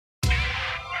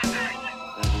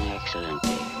excellent day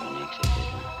for an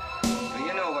exorcism. Do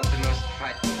you know what the most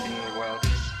frightening thing in the world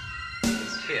is?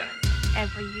 It's fear.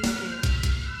 Whatever you do,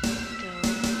 don't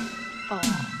fall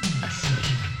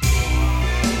asleep.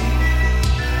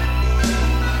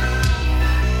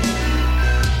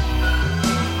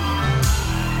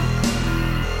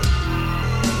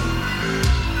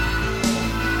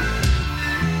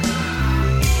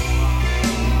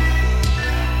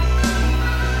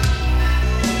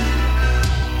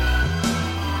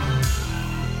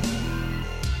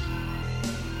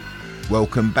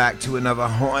 Welcome back to another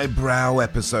highbrow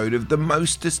episode of the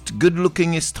mostest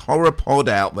good-lookingest horror pod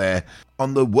out there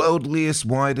on the worldliest,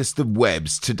 widest of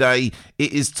webs. Today,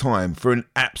 it is time for an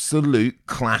absolute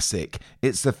classic.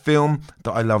 It's a film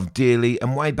that I love dearly,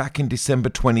 and way back in December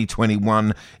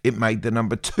 2021, it made the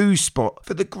number 2 spot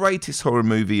for the greatest horror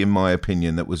movie, in my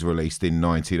opinion, that was released in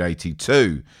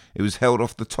 1982. It was held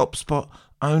off the top spot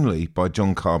only by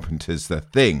John Carpenter's The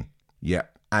Thing. Yep.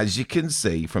 As you can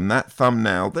see from that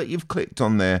thumbnail that you've clicked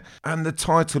on there and the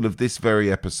title of this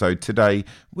very episode today,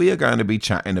 we are going to be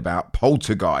chatting about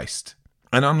Poltergeist.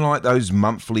 And unlike those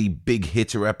monthly big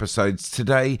hitter episodes,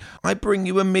 today I bring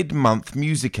you a mid-month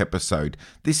music episode.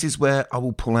 This is where I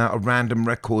will pull out a random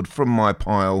record from my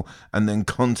pile and then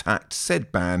contact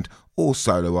said band or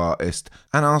solo artist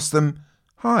and ask them,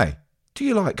 "Hi, do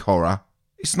you like horror?"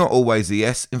 It's not always a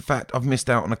yes. In fact, I've missed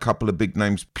out on a couple of big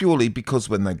names purely because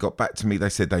when they got back to me, they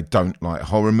said they don't like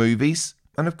horror movies.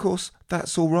 And of course,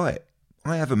 that's all right.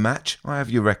 I have a match. I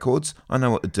have your records. I know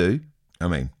what to do. I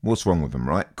mean, what's wrong with them,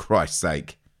 right? Christ's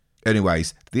sake.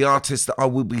 Anyways, the artist that I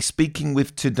will be speaking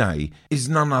with today is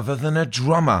none other than a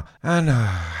drummer. And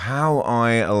how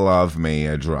I love me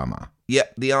a drummer.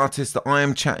 Yep, the artist that I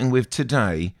am chatting with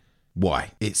today,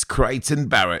 why, it's Creighton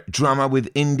Barrett, drummer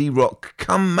with indie rock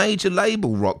come major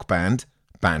label rock band,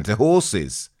 Band of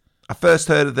Horses. I first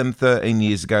heard of them 13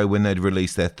 years ago when they'd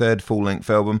released their third full-length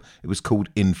album. It was called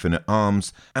Infinite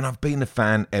Arms, and I've been a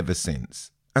fan ever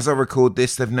since. As I record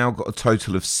this, they've now got a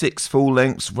total of 6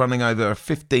 full-lengths running over a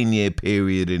 15-year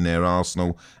period in their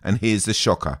arsenal, and here's the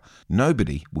shocker.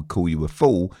 Nobody would call you a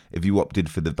fool if you opted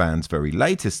for the band's very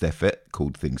latest effort,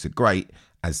 called Things Are Great,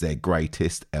 as their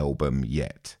greatest album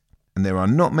yet. And there are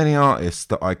not many artists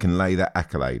that I can lay that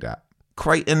accolade at.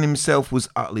 Creighton himself was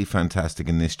utterly fantastic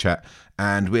in this chat,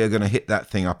 and we are going to hit that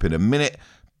thing up in a minute,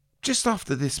 just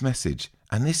after this message.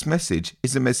 And this message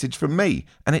is a message from me,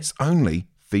 and it's only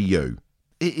for you.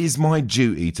 It is my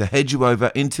duty to head you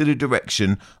over into the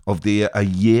direction of the A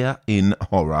Year in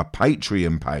Horror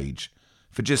Patreon page.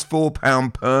 For just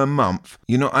 £4 per month,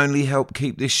 you not only help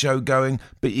keep this show going,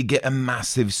 but you get a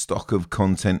massive stock of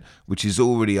content which is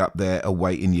already up there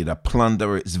awaiting you to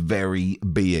plunder its very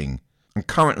being. I'm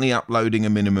currently uploading a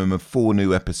minimum of 4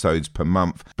 new episodes per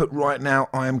month, but right now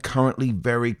I am currently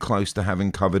very close to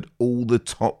having covered all the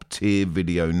top tier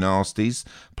video nasties.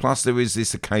 Plus there is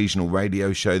this occasional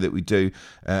radio show that we do.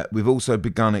 We've also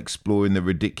begun exploring the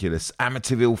ridiculous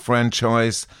Amityville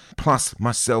franchise. Plus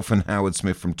myself and Howard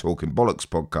Smith from Talking Bollocks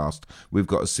podcast, we've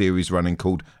got a series running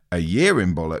called A Year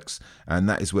in Bollocks, and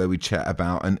that is where we chat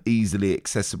about an easily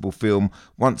accessible film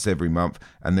once every month.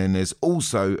 And then there's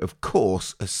also, of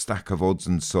course, a stack of odds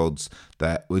and sods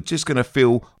that we're just going to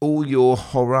fill all your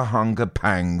horror hunger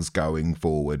pangs going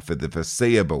forward for the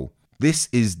foreseeable. This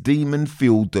is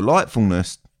demon-fueled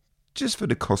delightfulness just for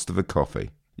the cost of a coffee.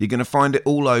 You're going to find it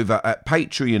all over at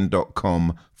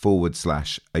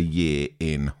patreon.com/A Year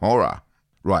in Horror.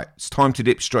 Right, it's time to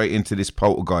dip straight into this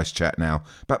Poltergeist chat now.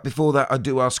 But before that, I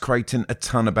do ask Creighton a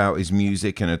ton about his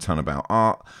music and a ton about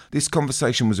art. This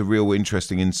conversation was a real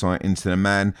interesting insight into the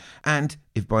man. And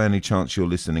if by any chance you're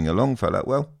listening along, fella,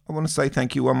 well, I want to say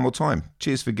thank you one more time.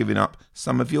 Cheers for giving up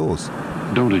some of yours.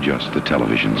 Don't adjust the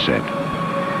television set.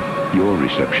 Your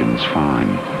reception's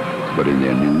fine. But in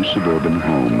their new suburban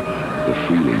home, the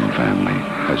Freeling family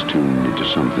has tuned into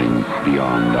something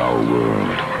beyond our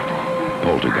world.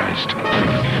 Poltergeist.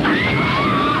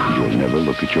 You'll never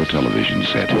look at your television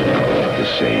set the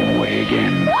same way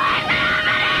again.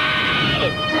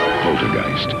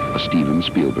 Poltergeist, a Steven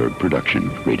Spielberg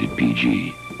production, rated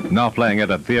PG. Now playing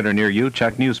at a theater near you,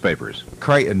 check newspapers.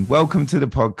 Creighton, welcome to the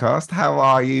podcast. How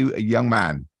are you, young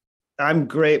man? I'm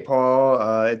great,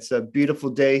 Paul. It's a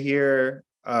beautiful day here.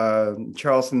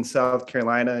 Charleston, South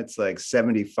Carolina. It's like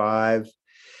 75.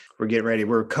 We're getting ready.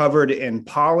 We're covered in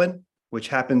pollen, which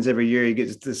happens every year. You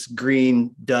get this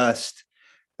green dust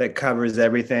that covers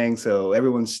everything. So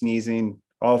everyone's sneezing.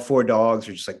 All 4 dogs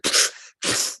are just like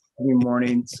every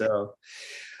morning. So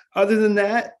other than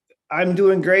that, I'm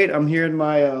doing great. I'm here in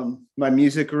my my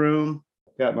music room.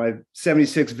 Got my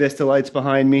 76 Vista lights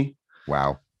behind me.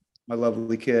 Wow. My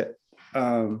lovely kit.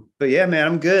 But yeah, man,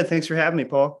 I'm good. Thanks for having me,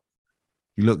 Paul.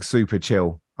 You look super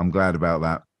chill. I'm glad about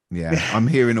that. Yeah, I'm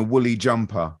hearing a woolly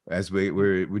jumper as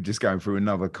we're just going through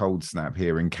another cold snap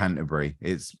here in Canterbury.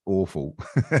 It's awful.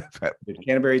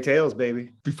 Canterbury Tales,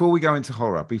 baby. Before we go into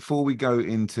horror, before we go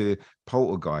into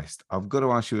Poltergeist, I've got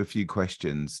to ask you a few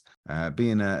questions.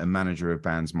 Being a manager of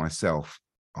bands myself,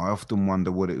 I often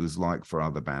wonder what it was like for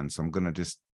other bands. So I'm going to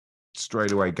just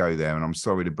straight away go there, and I'm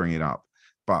sorry to bring it up,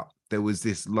 but there was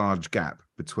this large gap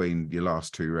between your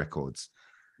last two records.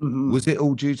 Mm-hmm. Was it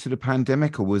all due to the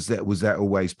pandemic, or was that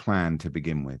always planned to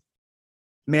begin with?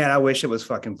 Man, I wish it was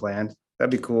fucking planned.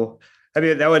 That'd be cool. I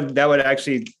mean, that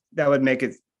would make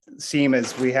it seem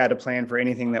as we had a plan for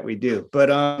anything that we do.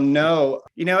 But no,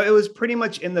 it was pretty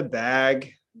much in the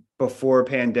bag before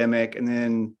pandemic, and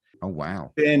then Oh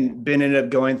wow. Ben ended up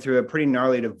going through a pretty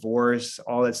gnarly divorce,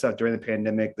 all that stuff during the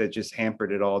pandemic that just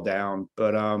hampered it all down.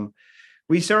 But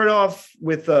we started off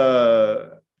with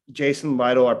Jason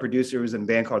Lytle, our producer, was in a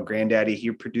band called Granddaddy. He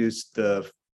produced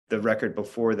the record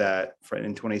before that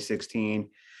in 2016.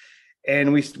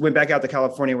 And we went back out to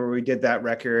California where we did that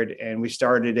record, and we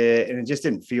started it, and it just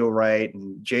didn't feel right.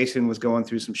 And Jason was going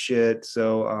through some shit.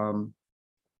 So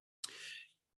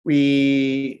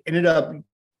we ended up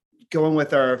going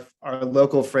with our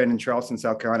local friend in Charleston,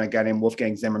 South Carolina, a guy named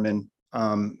Wolfgang Zimmerman,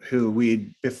 who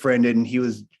we befriended, and he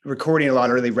was recording a lot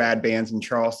of really rad bands in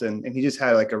Charleston, and he just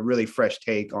had like a really fresh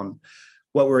take on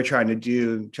what we were trying to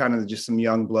do, trying to just some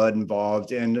young blood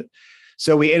involved. And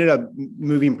so we ended up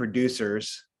moving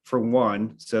producers for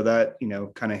one, so that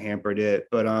kind of hampered it.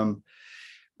 But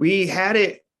we had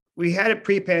it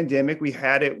pre-pandemic. We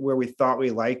had it where we thought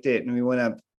we liked it, and we went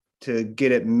up to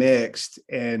get it mixed,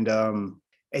 and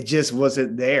it just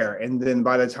wasn't there. And then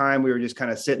by the time we were just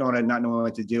kind of sitting on it, not knowing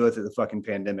what to do with it, the fucking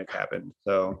pandemic happened.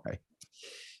 So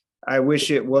I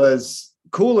wish it was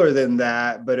cooler than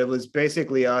that, but it was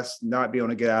basically us not being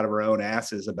able to get out of our own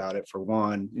asses about it, for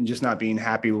one, and just not being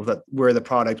happy with where the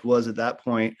product was at that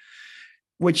point,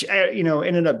 which,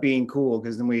 ended up being cool,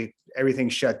 because then everything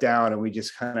shut down and we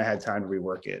just kind of had time to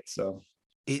rework it. So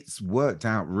it's worked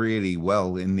out really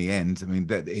well in the end. I mean,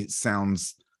 that it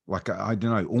sounds like I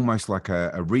don't know, almost like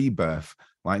a rebirth.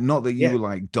 Like, not that you were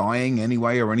like dying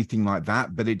anyway or anything like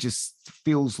that, but it just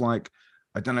feels like,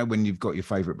 I don't know, when you've got your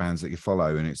favorite bands that you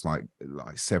follow and it's like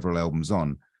several albums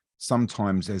on,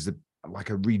 sometimes there's a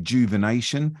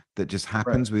rejuvenation that just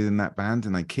happens within that band,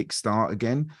 and they kickstart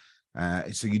again.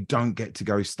 So you don't get to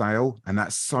go stale, and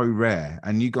that's so rare.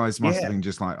 And you guys must have been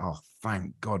just like, oh,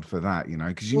 thank God for that,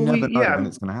 because you never know when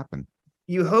it's going to happen.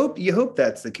 You hope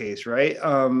that's the case, right?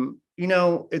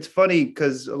 It's funny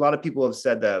because a lot of people have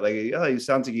said that, like, oh, it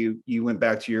sounds like you went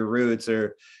back to your roots,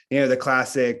 or the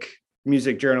classic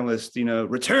music journalist,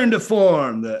 return to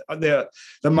form, the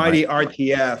mighty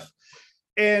RTF.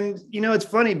 And it's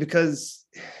funny because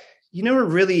you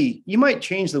might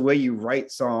change the way you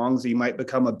write songs, or you might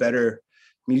become a better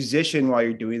musician while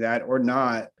you're doing that, or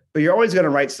not, but you're always going to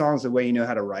write songs the way you know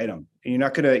how to write them. And you're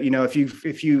not going to,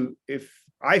 if you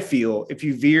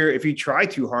try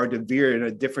too hard to veer in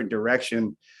a different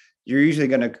direction, you're usually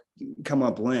going to come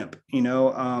up limp,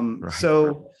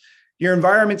 So your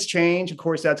environments change. Of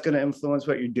course, that's going to influence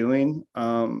what you're doing,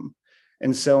 and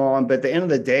so on. But at the end of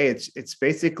the day, it's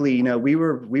basically, we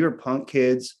were punk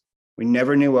kids. We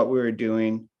never knew what we were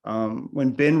doing.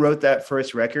 When Ben wrote that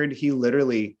first record, he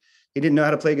didn't know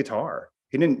how to play guitar.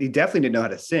 He definitely didn't know how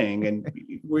to sing. And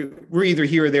we're either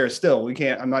here or there still.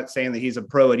 I'm not saying that he's a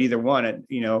pro at either one,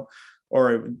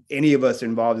 or any of us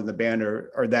involved in the band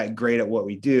are that great at what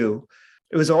we do.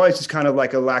 It was always just kind of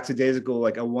like a lackadaisical,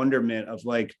 like a wonderment of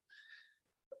like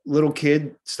little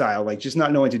kid style, like just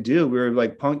not knowing what to do. We were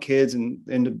like punk kids and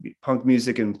into punk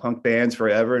music and punk bands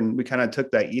forever. And we kind of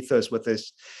took that ethos with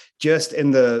us, just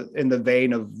in the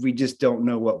vein of, we just don't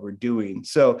know what we're doing.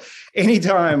 So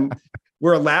anytime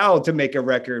we're allowed to make a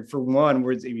record, for one,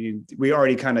 we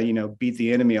already kind of, beat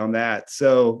the enemy on that.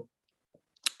 So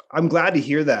I'm glad to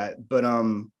hear that. But at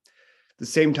the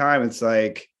same time, it's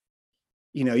like,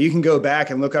 you can go back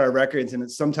and look at our records,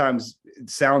 and sometimes it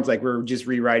sounds like we're just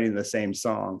rewriting the same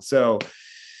song. So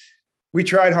we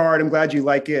tried hard. I'm glad you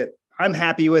like it. I'm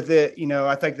happy with it.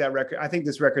 I think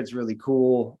this record's really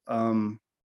cool.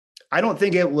 I don't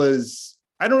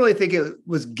really think it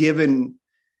was given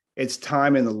its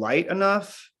time in the light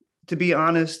enough, to be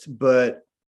honest, but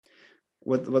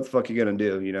what the fuck are you going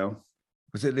to do,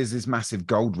 Was it, there's this massive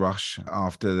gold rush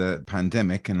after the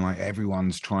pandemic, and like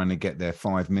everyone's trying to get their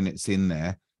 5 minutes in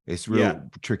there. It's real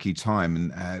tricky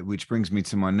time. And which brings me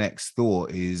to my next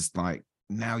thought is, like,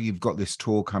 now you've got this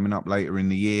tour coming up later in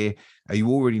the year. Are you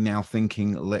already now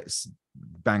thinking, let's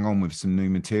bang on with some new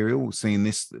material, seeing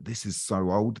this is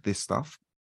so old, this stuff?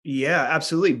 Yeah,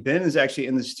 absolutely. Ben is actually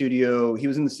in the studio. He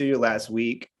was in the studio last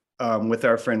week with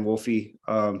our friend Wolfie,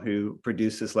 who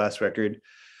produced this last record.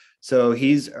 So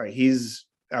he's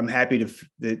I'm happy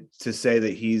to say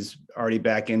that he's already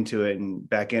back into it and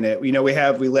back in it. You know, we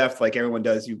left like everyone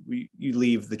does. You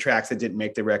leave the tracks that didn't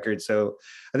make the record. So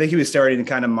I think he was starting to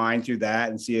kind of mine through that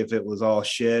and see if it was all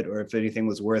shit or if anything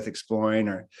was worth exploring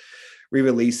or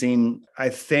re-releasing. I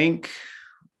think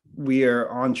we are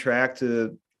on track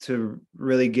to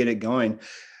really get it going.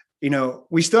 You know,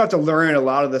 we still have to learn a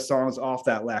lot of the songs off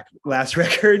that last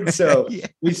record. So Yeah.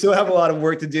 we still have a lot of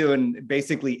work to do in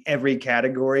basically every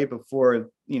category before,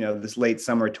 you know, this late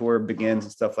summer tour begins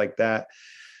and stuff like that.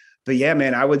 But yeah,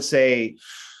 man, I would say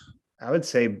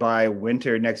by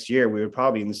winter next year, we would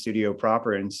probably be in the studio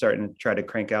proper and starting to try to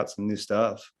crank out some new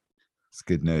stuff. It's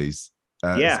good news.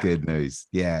 Yeah. It's good news.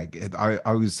 Yeah.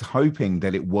 I was hoping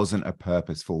that it wasn't a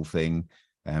purposeful thing.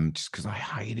 Just because I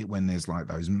hate it when there's like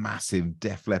those massive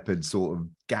Def Leppard sort of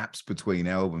gaps between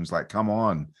albums. Like, come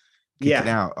on, kick it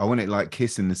out. I want it like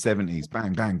Kiss in the 70s.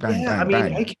 Bang, bang, bang, bang,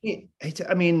 bang.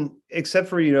 I mean, except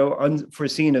for, you know,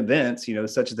 unforeseen events, you know,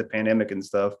 such as the pandemic and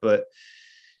stuff. But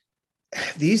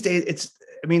these days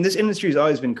this industry has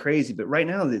always been crazy, but right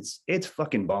now it's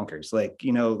fucking bonkers. Like,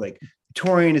 you know, like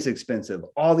touring is expensive,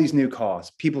 all these new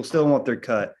costs, people still want their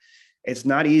cut. It's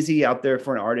not easy out there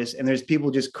for an artist, and there's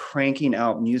people just cranking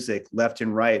out music left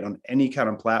and right on any kind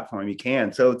of platform you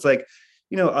can. So it's like,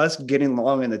 you know, us getting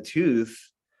long in the tooth.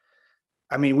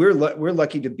 I mean, we're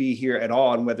lucky to be here at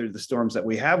all and weather the storms that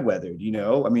we have weathered, you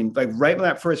know. I mean, like right when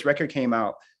that first record came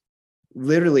out,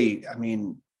 literally, I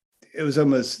mean, it was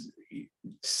almost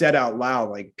said out loud,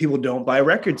 like people don't buy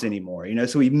records anymore, you know.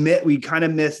 So we kind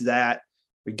of missed that.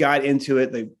 We got into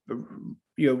it. Like,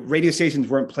 you know, radio stations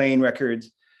weren't playing records.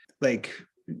 Like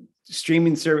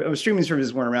streaming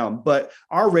services weren't around, but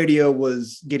our radio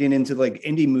was getting into like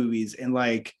indie movies and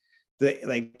like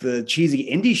the cheesy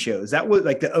indie shows. That was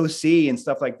like the OC and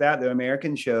stuff like that, the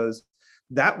American shows.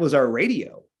 That was our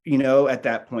radio, you know, at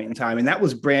that point in time. And that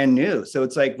was brand new. So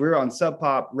it's like we're on Sub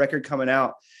Pop record coming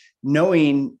out,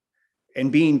 knowing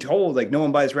and being told like no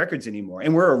one buys records anymore.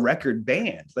 And we're a record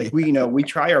band. Like we, you know, we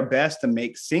try our best to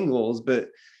make singles, but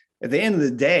at the end of the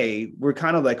day, we're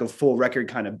kind of like a full record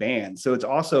kind of band. So it's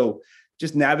also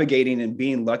just navigating and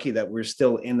being lucky that we're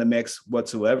still in the mix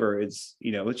whatsoever. It's,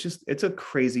 you know, it's a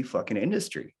crazy fucking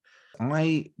industry.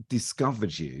 I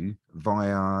discovered you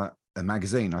via a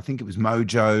magazine. I think it was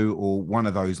Mojo or one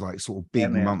of those like sort of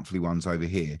big monthly ones over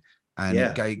here. And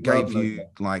it gave you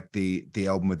like the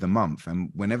album of the month. And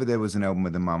whenever there was an album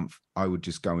of the month, I would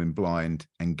just go in blind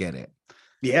and get it.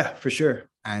 Yeah, for sure.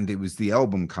 And it was the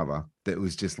album cover that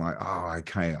was just like, oh,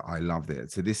 okay, I loved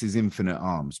it. So this is Infinite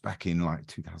Arms back in like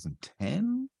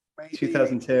 2010, maybe?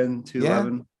 2010,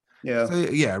 2011. Yeah. So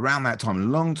yeah, around that time, a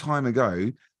long time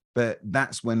ago. But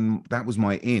that was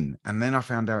my in. And then I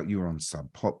found out you were on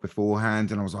Sub Pop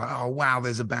beforehand. And I was like, oh, wow,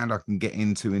 there's a band I can get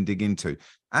into and dig into.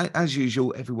 As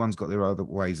usual, everyone's got their other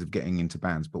ways of getting into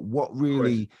bands. But what I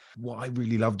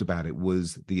really loved about it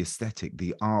was the aesthetic,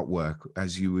 the artwork,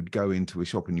 as you would go into a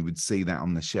shop and you would see that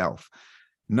on the shelf.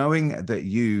 Knowing that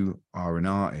you are an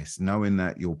artist, knowing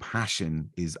that your passion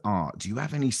is art, do you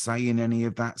have any say in any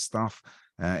of that stuff?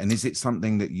 And is it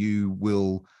something that you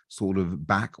will sort of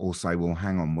back or say, well,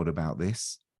 hang on, what about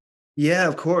this? Yeah,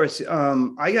 of course.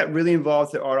 I got really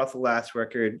involved with the art off the last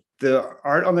record. The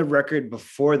art on the record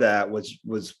before that was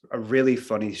a really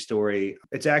funny story.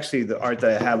 It's actually the art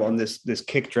that I have on this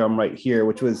kick drum right here,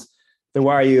 which was the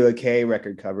Why Are You Okay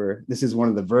record cover. This is one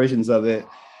of the versions of it.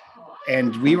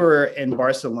 And we were in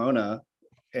Barcelona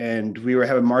and we were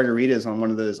having margaritas on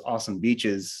one of those awesome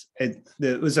beaches. It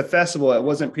was a festival. It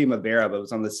wasn't Primavera, but it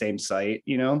was on the same site,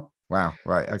 you know? Wow.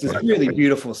 Right. Okay. It's a really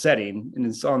beautiful setting and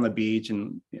it's on the beach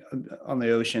and on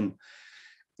the ocean.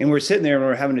 And we're sitting there and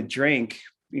we're having a drink,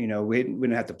 you know, we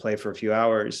didn't have to play for a few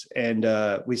hours. And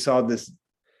we saw this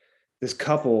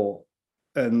couple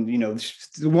and, you know,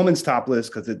 the woman's topless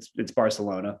because it's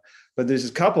Barcelona, but there's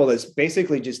this couple that's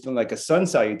basically just doing like a sun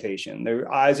salutation. Their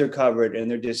eyes are covered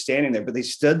and they're just standing there, but they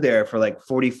stood there for like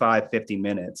 45, 50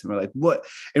 minutes. And we're like, what?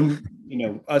 And, you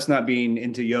know, us not being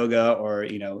into yoga or,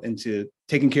 you know, into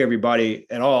taking care of your body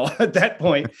at all at that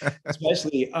point,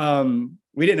 especially,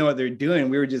 we didn't know what they're doing.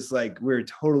 We were just like, we were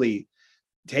totally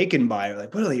taken by it.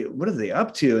 Like, what are they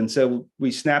up to? And so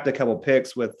we snapped a couple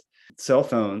pics with cell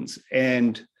phones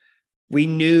and we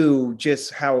knew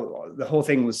just how the whole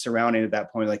thing was surrounding at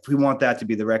that point. Like, we want that to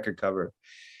be the record cover.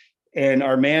 And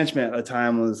our management at the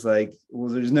time was like, well,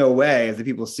 there's no way if the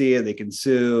people see it, they can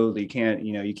sue. You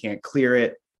can't clear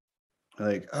it.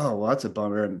 Like, oh, well, that's a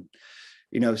bummer. And,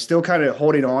 still kind of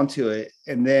holding on to it.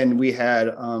 And then we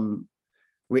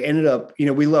ended up,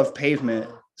 we love Pavement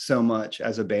so much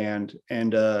as a band.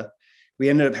 And we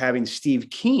ended up having Steve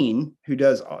Keen, who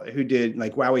did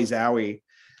like Wowie Zowie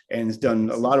and has done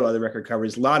a lot of other record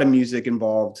covers, a lot of music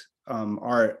involved,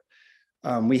 art.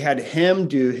 We had him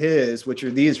do his, which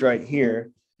are these right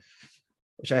here,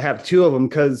 which I have two of them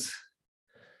because.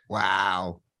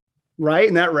 Wow. Right.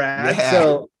 And that rad. Yeah.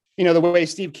 So, the way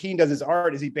Steve Keen does his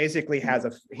art is he basically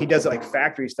he does it like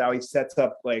factory style. He sets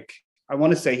up like, I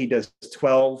want to say he does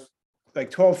 12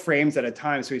 frames at a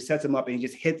time. So he sets them up and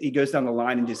he goes down the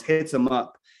line and just hits them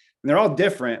up. And they're all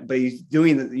different, but he's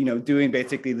doing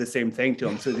basically the same thing to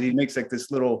them. So he makes like this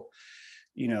little,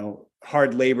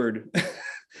 hard labored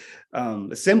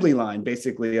assembly line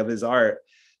basically of his art.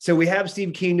 So we have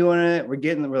Steve Keen doing it.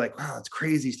 We're like, wow, it's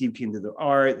crazy. Steve Keen did the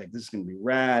art. Like, this is going to be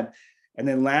rad. And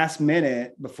then last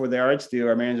minute before the art's due,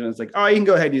 our manager was like, oh, you can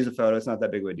go ahead and use a photo. It's not that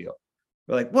big of a deal.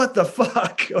 We're like, what the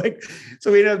fuck? Like,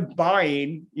 so we ended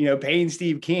up paying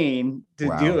Steve Keen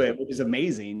to do it, which is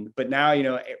amazing. But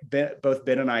now, both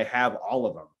Ben and I have all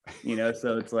of them,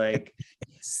 so it's like,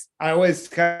 I always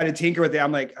kind of tinker with it.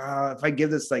 I'm like, if I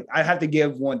give this, like, I have to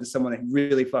give one to someone who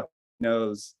really fucking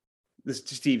knows this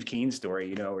Steve Keen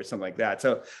story, or something like that.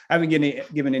 So I haven't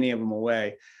given any of them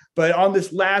away. But on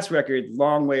this last record,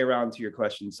 long way around to your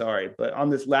question, sorry. But on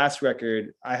this last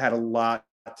record, I had a lot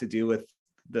to do with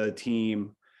the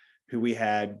team who we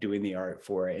had doing the art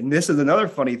for it. And this is another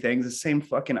funny thing, the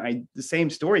same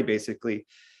story, basically.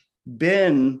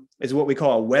 Ben is what we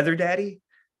call a weather daddy,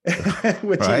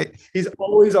 which right. He's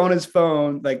always on his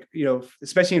phone, like,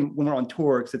 especially when we're on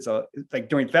tour, because it's like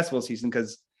during festival season,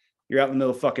 because you're out in the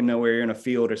middle of fucking nowhere, you're in a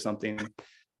field or something.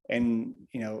 And,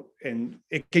 and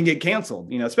it can get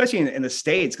canceled, especially in the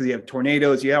States, because you have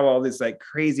tornadoes, you have all this like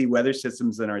crazy weather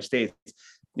systems in our states.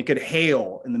 It could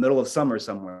hail in the middle of summer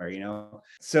somewhere,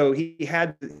 So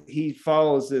he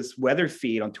follows this weather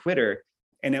feed on Twitter,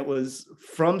 and it was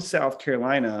from South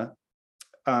Carolina.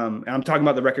 And I'm talking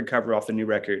about the record cover off the new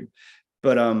record,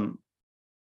 but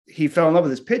he fell in love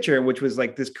with this picture, which was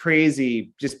like this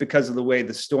crazy, just because of the way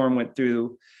the storm went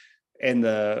through and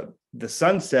the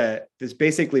sunset. This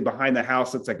basically behind the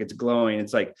house looks like it's glowing.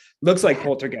 It's like, looks like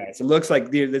Poltergeist. It looks like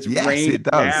this rain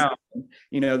down,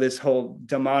 this whole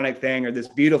demonic thing, or this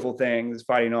beautiful thing is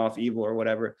fighting off evil or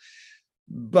whatever.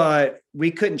 But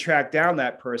we couldn't track down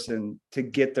that person to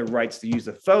get the rights to use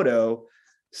the photo.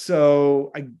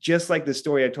 So just like the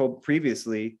story I told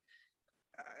previously,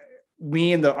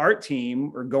 me and the art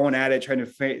team are going at it, trying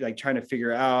to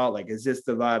figure out, like, is this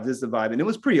the vibe? This is the vibe. And it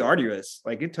was pretty arduous.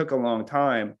 Like, it took a long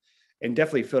time and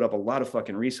definitely filled up a lot of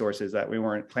fucking resources that we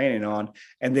weren't planning on.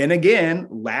 And then again,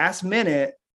 last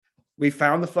minute, we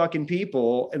found the fucking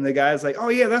people, and the guy's like, oh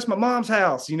yeah, that's my mom's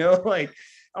house. Like,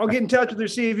 I'll get in touch with her,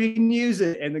 see if you can use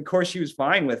it. And of course she was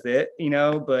fine with it,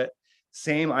 but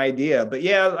same idea. But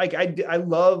yeah, like I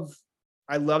love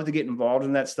to get involved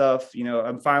in that stuff.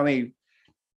 I'm finally,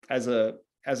 as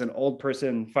an old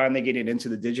person, finally getting into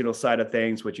the digital side of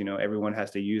things, which, everyone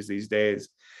has to use these days.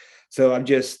 So I've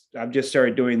just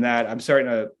started doing that. I'm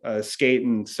starting a skate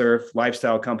and surf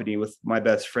lifestyle company with my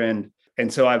best friend.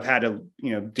 And so I've had to,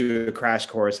 do a crash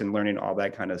course and learning all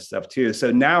that kind of stuff too.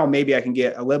 So now maybe I can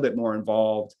get a little bit more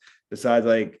involved, besides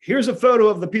like, here's a photo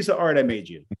of the piece of art I made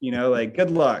you, like,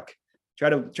 good luck. Try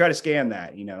to scan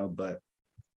that, but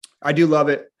I do love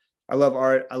it. I love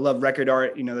art. I love record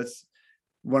art. That's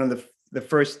one of the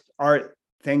first art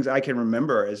things I can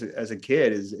remember as a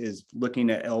kid is looking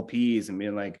at LPs and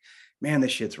being like, man,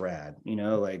 this shit's rad,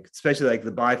 like, especially like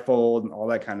the bifold and all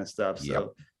that kind of stuff. Yep.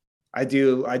 So I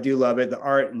do love it. The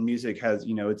art and music has,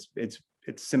 it's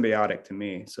symbiotic to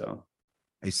me. So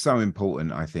it's so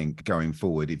important, I think, going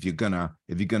forward. If you're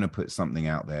gonna put something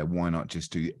out there, why not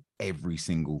just do every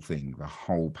single thing, the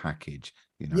whole package?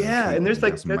 Yeah, and there's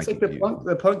like, that's like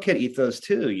the punk kid ethos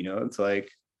too. It's like,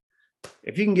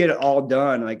 if you can get it all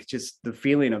done, like, just the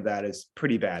feeling of that is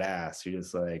pretty badass. You're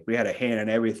just like, we had a hand in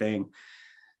everything.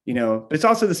 But it's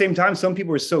also at the same time, some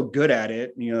people are so good at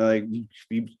it, like,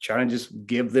 you trying to just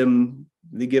give them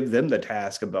the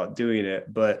task about doing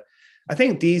it. But I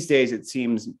think these days it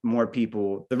seems more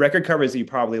people, the record covers that you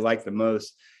probably like the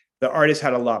most, the artist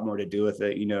had a lot more to do with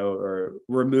it, or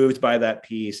were moved by that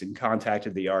piece and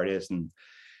contacted the artist. And,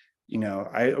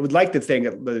 I would like to think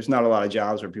that there's not a lot of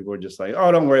jobs where people are just like, oh,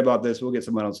 don't worry about this, we'll get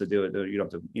someone else to do it. You don't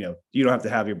have to, you don't have to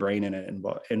have your brain in it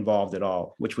involved at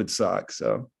all, which would suck.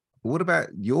 So what about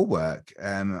your work?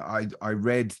 I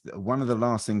read, one of the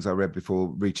last things I read before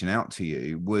reaching out to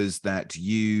you was that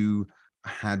you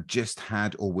had just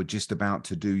had or were just about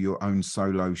to do your own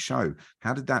solo show.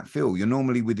 How did that feel? You're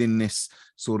normally within this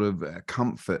sort of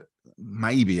comfort,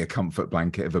 maybe a comfort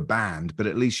blanket of a band, but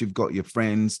at least you've got your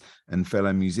friends and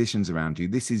fellow musicians around you.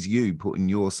 This is you putting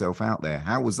yourself out there.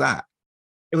 How was that?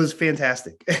 It was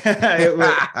fantastic. It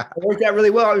worked out really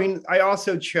well. I mean, I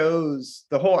also chose,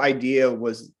 the whole idea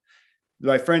was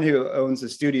my friend who owns the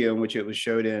studio in which it was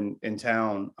showed in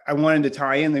town. I wanted to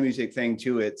tie in the music thing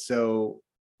to it. So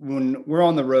when we're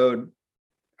on the road,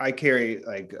 I carry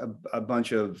like a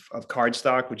bunch of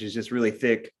cardstock, which is just really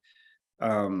thick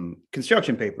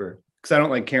construction paper, because I don't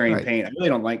like carrying paint. I really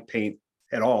don't like paint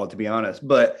at all, to be honest.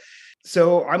 But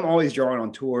so I'm always drawing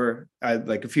on tour.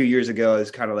 Like a few years ago, I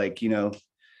was kind of like,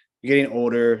 getting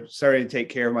older, starting to take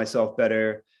care of myself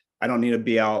better. I don't need to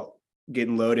be out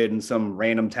getting loaded in some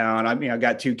random town. I mean, I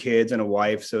got 2 kids and a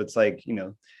wife. So it's like,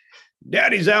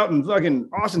 daddy's out in fucking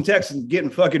Austin, Texas,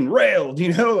 getting fucking railed,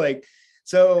 like,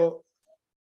 so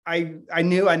I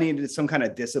knew I needed some kind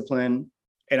of discipline,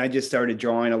 and I just started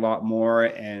drawing a lot more.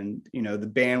 And,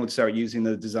 the band would start using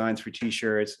the designs for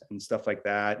t-shirts and stuff like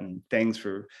that, and things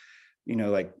for,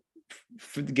 like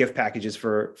for the gift packages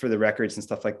for the records and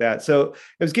stuff like that. So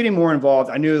it was getting more involved.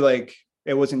 I knew like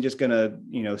it wasn't just gonna,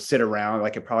 sit around. I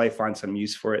could probably find some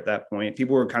use for it at that point.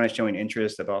 People were kind of showing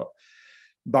interest about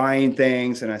buying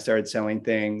things, and I started selling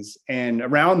things. And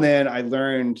around then I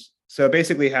learned, so I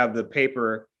basically have the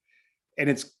paper,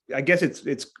 and I guess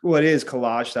it's what is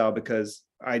collage style, because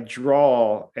I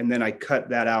draw and then I cut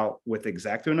that out with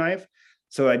X-Acto knife.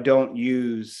 So I don't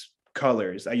use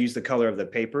colors. I use the color of the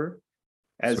paper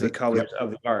as the colors of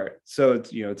the art. So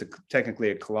it's, it's technically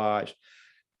a collage.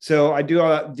 So I do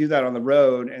that on the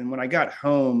road. And when I got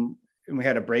home and we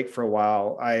had a break for a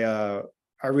while,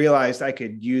 I realized I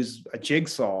could use a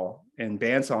jigsaw and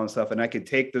bandsaw and stuff, and I could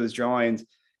take those drawings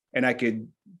and I could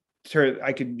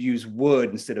use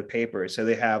wood instead of paper. So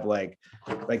they have like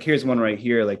here's one right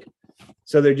here. Like,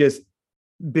 so they're just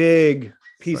big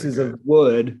pieces of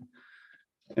wood,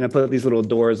 and I put these little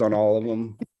doors on all of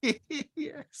them.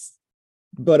 Yes.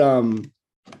 But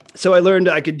so I learned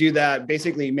I could do that,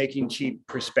 basically making cheap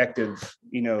perspective,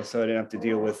 so I didn't have to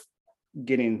deal with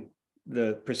getting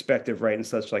the perspective right and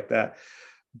such like that.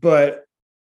 But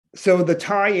so the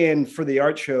tie-in for the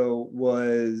art show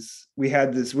was, we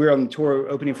were on the tour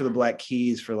opening for the Black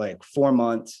Keys for like 4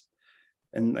 months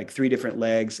and like 3 different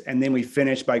legs. And then we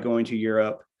finished by going to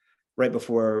Europe right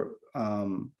before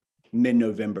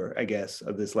mid-November, I guess,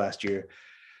 of this last year.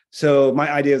 So my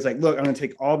idea is like, look, I'm going to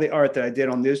take all the art that I did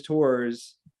on those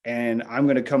tours, and I'm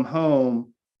going to come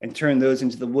home and turn those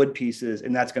into the wood pieces,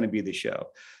 and that's going to be the show.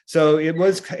 So it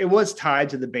was tied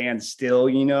to the band still,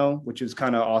 which was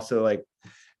kind of also like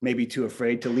maybe too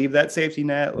afraid to leave that safety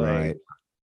net. Like,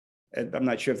 I'm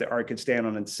not sure if the art could stand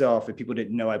on itself if people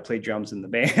didn't know I played drums in the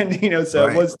band, so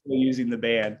I was still using the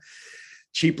band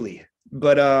cheaply.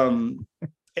 But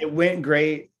it went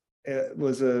great. It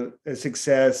was a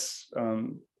success.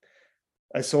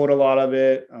 I sold a lot of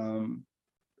it. And,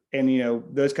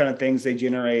 those kind of things, they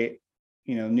generate,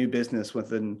 new business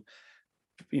within,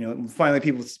 finally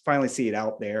people see it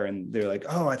out there and they're like,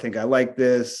 oh, I think I like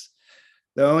this.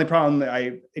 The only problem that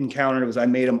I encountered was I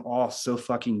made them all so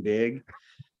fucking big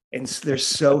and they're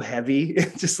so heavy.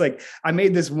 It's just like, I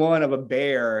made this one of a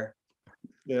bear,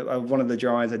 one of the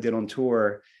drawings I did on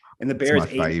tour, and the bear is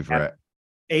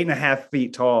 8.5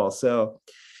 feet tall. So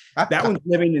that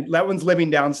one's living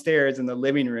downstairs in the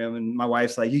living room, and my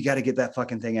wife's like, you got to get that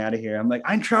fucking thing out of here. I'm like,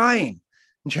 I'm trying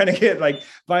to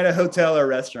find a hotel or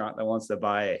restaurant that wants to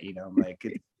buy it. I'm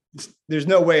like, there's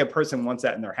no way a person wants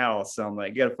that in their house. So I'm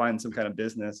like, you got to find some kind of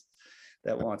business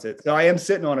that wants it. So I am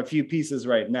sitting on a few pieces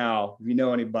right now. If you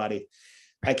know anybody,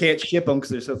 I can't ship them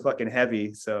because they're so fucking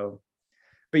heavy. So,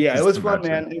 but yeah, it was fun,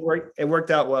 man. It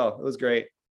worked out well. It was great.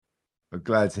 I'm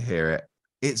glad to hear it.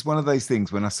 It's one of those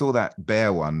things, when I saw that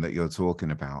bear one that you're talking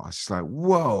about, I was just like,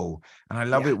 whoa. And I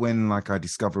love it when I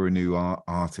discover a new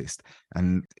artist,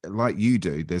 and like you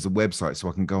do, there's a website so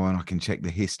I can go on, I can check the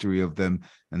history of them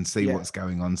and see what's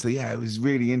going on. So yeah, it was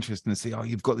really interesting to see, oh,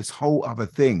 you've got this whole other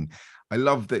thing. I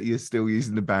love that you're still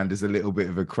using the band as a little bit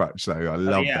of a crutch though. I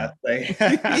love that.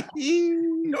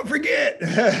 Don't forget.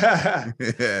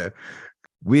 Yeah.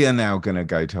 We are now going to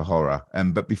go to horror.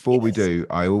 But before we do,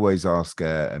 I always ask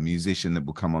a musician that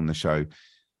will come on the show,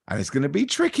 and it's going to be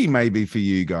tricky maybe for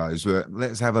you guys, but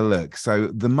let's have a look. So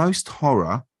the most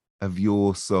horror of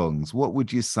your songs, what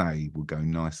would you say will go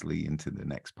nicely into the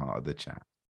next part of the chat?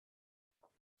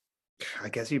 I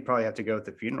guess you probably have to go with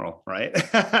The Funeral, right?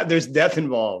 There's death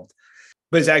involved,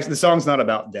 but it's actually, the song's not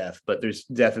about death, but there's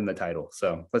death in the title.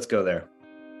 So let's go there.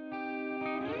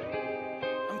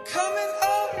 I'm coming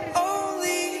up on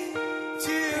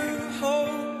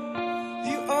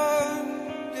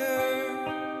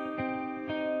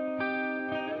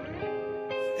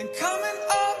and coming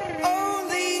up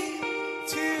only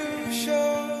to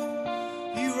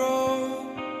show you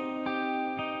wrong.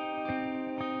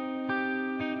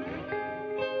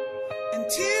 And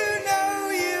to know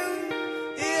you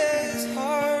is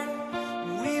hard,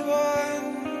 and we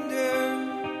wonder.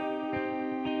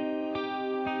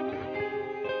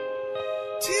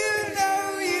 To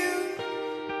know you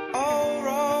all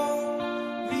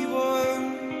wrong, we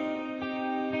won.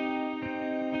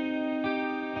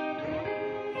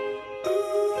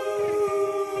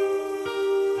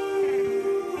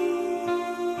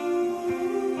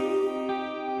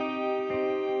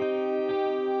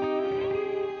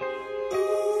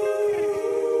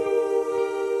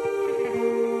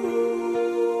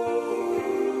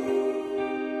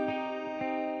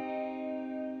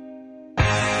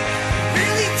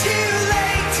 Really too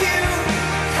late to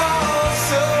call,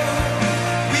 so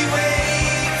we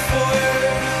wait for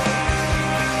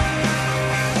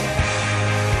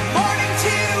morning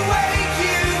to wake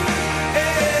you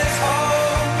is all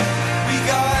we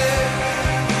got.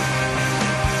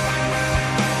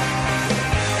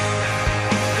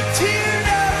 But to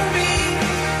know me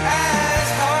as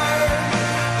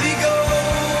hardly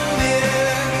golden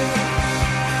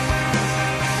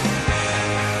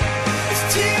is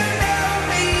to know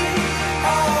me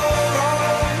all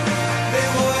wrong. They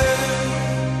would.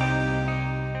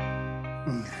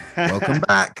 Welcome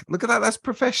back. Look at that. That's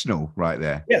professional right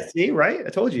there. Yeah, see, right? I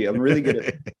told you, I'm really good at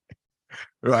it.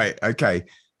 Right. Okay.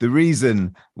 The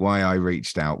reason why I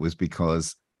reached out was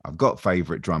because I've got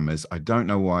favorite drummers. I don't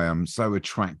know why I'm so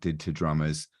attracted to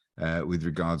drummers with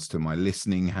regards to my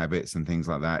listening habits and things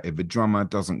like that. If a drummer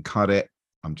doesn't cut it,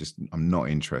 I'm not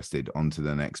interested. On to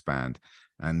the next band.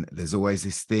 And there's always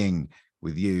this thing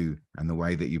with you and the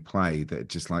way that you play that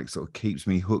just like sort of keeps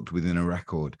me hooked within a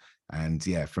record. And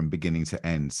yeah, from beginning to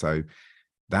end. So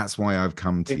that's why I've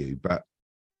come to you. But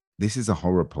this is a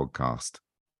horror podcast.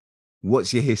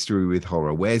 What's your history with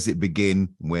horror? Where's it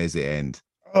begin? Where's it end?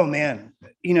 Oh man,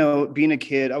 being a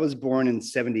kid, I was born in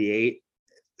 78.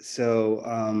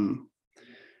 So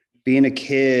being a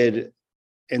kid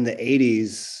in the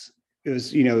 80s,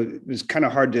 it was kind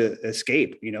of hard to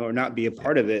escape, or not be a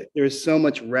part of it. There was so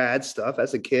much rad stuff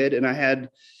as a kid. And I had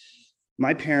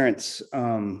my parents,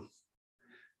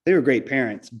 they were great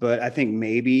parents, but I think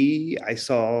maybe I had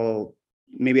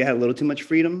a little too much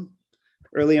freedom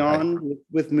early on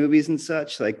with movies and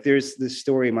such. Like there's this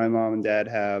story my mom and dad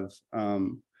have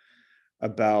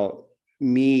about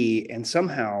me, and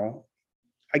somehow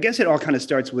I guess it all kind of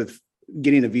starts with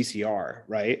getting a VCR,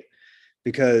 right?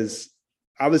 Because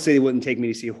obviously they wouldn't take me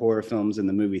to see horror films in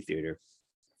the movie theater.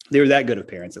 They were that good of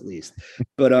parents, at least.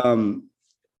 But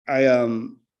I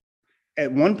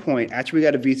at one point, after we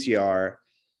got a VCR,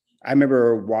 I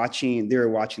remember they were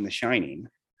watching The Shining.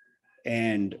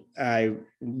 And I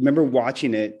remember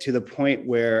watching it to the point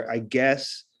where I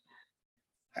guess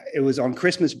it was on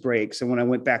Christmas break. So when I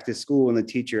went back to school and the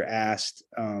teacher asked,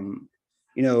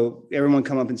 everyone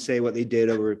come up and say what they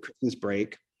did over Christmas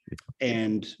break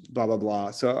and blah, blah, blah.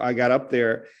 So I got up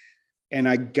there and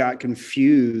I got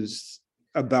confused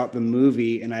about the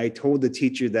movie. And I told the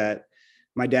teacher that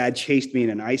my dad chased me in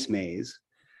an ice maze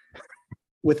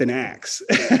with an axe.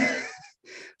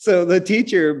 So the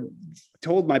teacher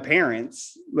told my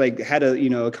parents, like had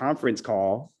a conference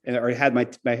call, or had my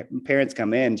parents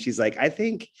come in. She's like, I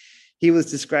think he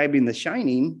was describing The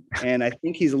Shining, and I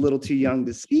think he's a little too young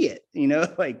to see it,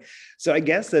 so I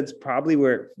guess that's probably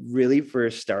where it really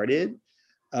first started.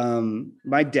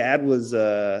 My dad was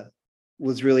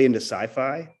really into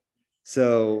sci-fi.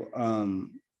 So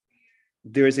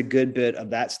there's a good bit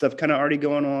of that stuff kind of already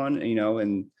going on,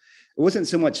 and it wasn't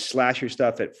so much slasher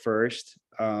stuff at first.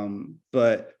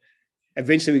 But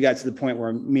eventually we got to the point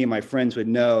where me and my friends would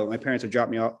know, my parents would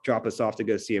drop us off to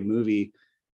go see a movie,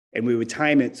 and we would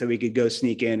time it so we could go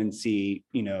sneak in and see,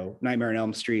 Nightmare on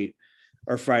Elm Street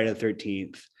or Friday the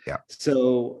 13th. Yeah.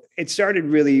 So it started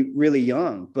really, really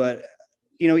young, but,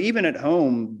 even at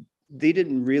home, they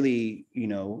didn't really,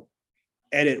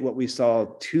 edit what we saw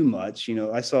too much. I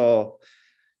remember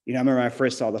when I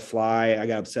first saw The Fly, I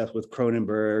got obsessed with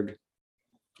Cronenberg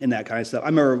and that kind of stuff. I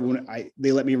remember when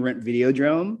they let me rent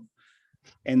Videodrome,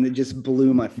 and it just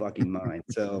blew my fucking mind.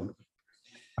 So,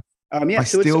 I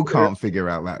still can't figure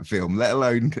out that film, let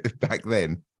alone back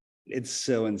then. It's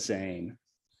so insane.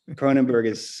 Cronenberg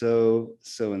is so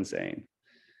insane.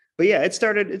 But yeah, it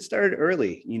started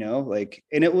early,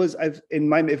 and it was, if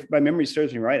my memory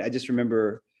serves me right, I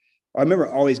remember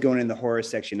always going in the horror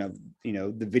section of,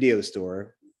 the video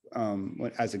store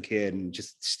as a kid, and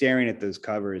just staring at those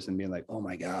covers and being like, oh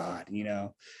my God,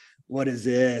 what is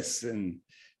this? And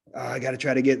I got to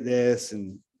try to get this.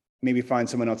 And maybe find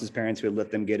someone else's parents who would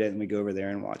let them get it, and we go over there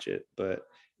and watch it. But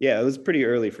yeah, it was pretty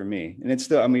early for me, and it's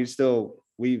still. I mean, still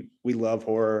we love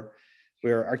horror.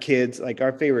 Where our kids like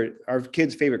our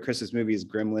kids' favorite Christmas movie is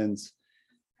Gremlins.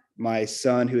 My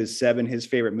son, who is 7, his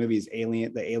favorite movie is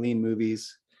the Alien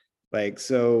movies. Like,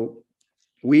 so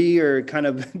we are kind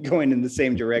of going in the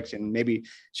same direction, maybe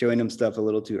showing them stuff a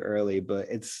little too early, but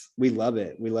we love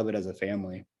it. We love it as a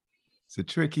family. It's a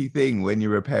tricky thing when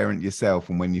you're a parent yourself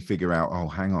and when you figure out, oh,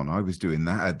 hang on, I was doing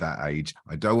that at that age.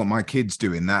 I don't want my kids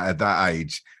doing that at that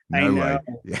age. No way.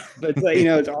 Yeah. But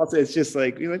it's just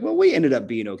like, you're like, well, we ended up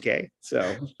being okay.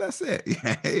 So that's it.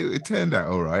 Yeah, it turned out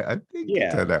all right. I think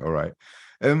it turned out all right.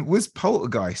 Was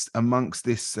Poltergeist amongst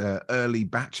this early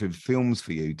batch of films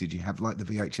for you? Did you have like the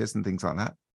VHS and things like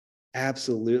that?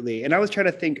 Absolutely. And I was trying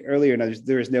to think earlier, and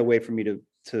there was no way for me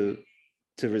to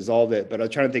resolve it, but I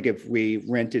was trying to think if we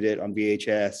rented it on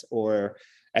VHS, or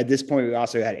at this point we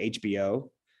also had HBO.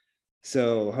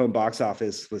 So home box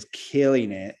office was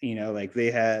killing it, like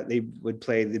they would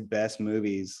play the best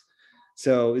movies.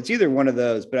 So it's either one of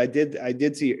those, but I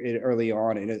did see it early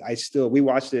on, and we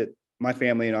watched it. My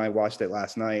family and I watched it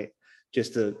last night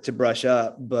just to brush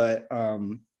up, but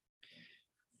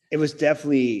it was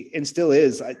definitely, and still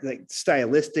is, like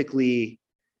stylistically,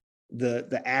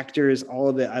 the actors, all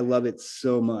of it, I love it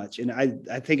so much. And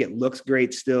I think it looks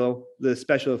great still. The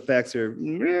special effects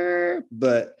are,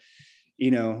 but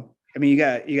I mean,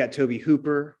 you got Toby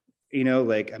Hooper,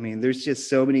 there's just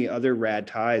so many other rad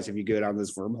ties if you go down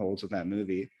those wormholes with that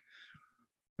movie.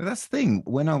 But that's the thing.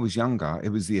 When I was younger, it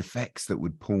was the effects that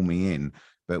would pull me in.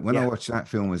 But when I watched that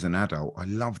film as an adult, I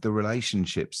love the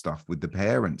relationship stuff with the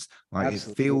parents. Like,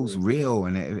 Absolutely. It feels real,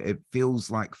 and it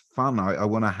feels like fun. I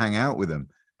want to hang out with them.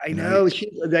 I know. She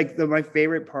like my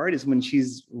favorite part is when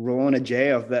she's rolling a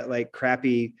J off that like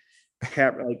crappy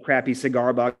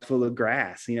cigar box full of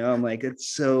grass. I'm like, it's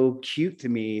so cute to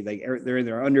me. Like, they're in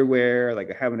their underwear,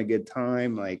 like having a good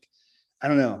time. Like, I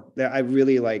don't know. I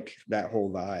really like that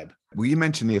whole vibe. Well, you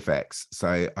mentioned the effects.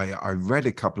 So I read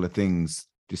a couple of things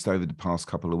just over the past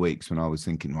couple of weeks when I was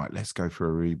thinking, right, let's go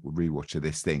for a rewatch of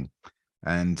this thing.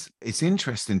 And it's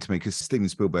interesting to me because Steven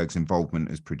Spielberg's involvement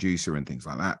as producer and things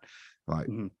like that. Like,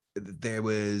 there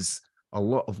was a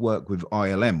lot of work with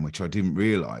ILM, which I didn't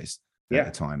realize at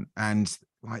the time. And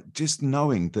like, just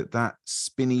knowing that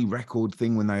spinny record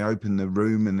thing, when they open the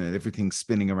room and everything's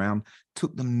spinning around,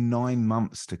 took them 9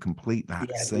 months to complete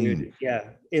that scene. Dude. Yeah.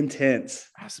 Intense.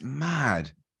 That's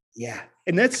mad. Yeah.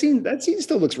 And that scene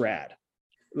still looks rad.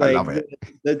 Like, I love it.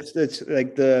 That's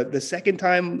like the second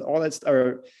time, all that's,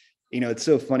 or, it's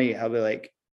so funny how they're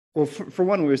like, well, for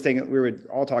one, we were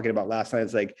all talking about last night.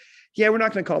 It's like, yeah, we're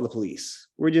not going to call the police.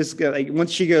 We're just gonna, like,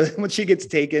 once she gets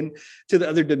taken to the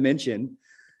other dimension,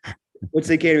 which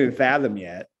they can't even fathom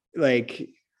yet. Like,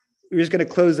 we're just going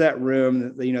to close that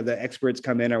room. The experts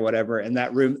come in or whatever, and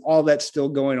that room, all that's still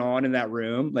going on in that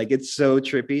room. Like, it's so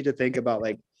trippy to think about,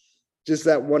 like, just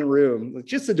that one room, like,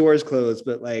 just the doors closed,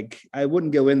 but like, I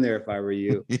wouldn't go in there if I were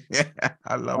you. Yeah,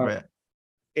 I love it.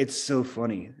 It's so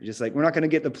funny. Just like, we're not going to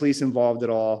get the police involved at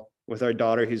all with our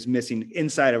daughter who's missing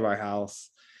inside of our house.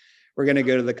 We're going to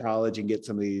go to the college and get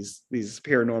some of these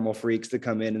paranormal freaks to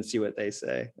come in and see what they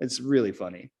say. It's really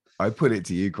funny. I put it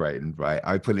to you, Creighton, right?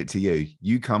 I put it to you.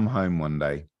 You come home one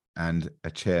day and a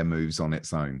chair moves on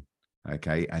its own,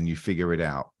 okay? And you figure it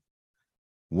out.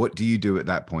 What do you do at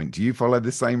that point? Do you follow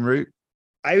the same route?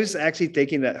 I was actually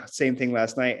thinking that same thing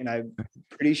last night, and I'm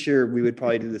pretty sure we would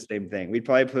probably do the same thing. We'd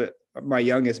probably put my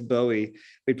youngest, Bowie,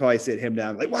 we'd probably sit him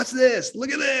down, like, watch this,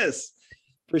 look at this.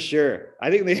 For sure. I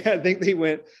think they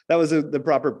went, that was the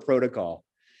proper protocol.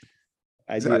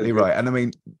 Exactly right. And I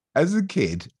mean, as a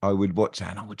kid, I would watch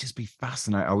that and I would just be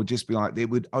fascinated. I would just be like, it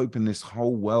would open this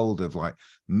whole world of like,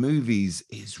 movies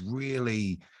is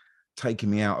really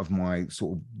taking me out of my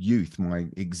sort of youth, my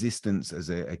existence as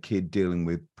a kid dealing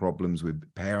with problems with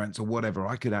parents or whatever.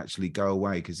 I could actually go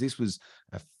away because this was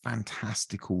a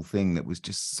fantastical thing that was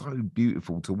just so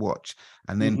beautiful to watch.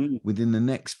 And then within the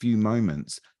next few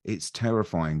moments, it's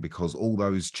terrifying because all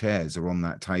those chairs are on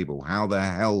that table. How the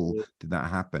hell did that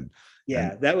happen?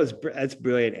 Yeah, that's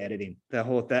brilliant editing. That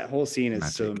whole scene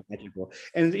is so magical.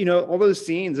 And all those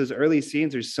scenes, those early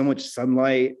scenes, there's so much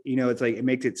sunlight. It's like, it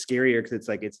makes it scarier because it's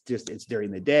like, it's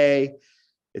during the day,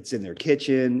 it's in their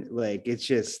kitchen. Like,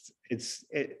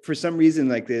 for some reason,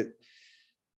 like,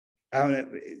 I don't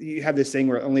know, you have this thing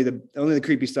where only the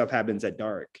creepy stuff happens at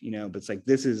dark, but it's like,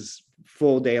 this is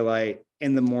full daylight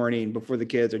in the morning before the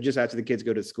kids, or just after the kids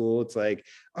go to school. It's like,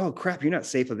 oh crap, you're not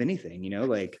safe of anything,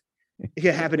 like, it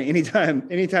can happen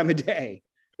anytime of day,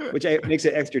 which makes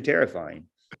it extra terrifying.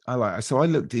 So I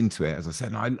looked into it, as I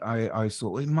said, and I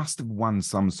saw it must have won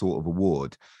some sort of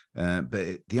award.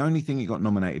 The only thing it got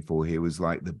nominated for here was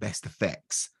like the best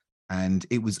effects, and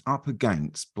it was up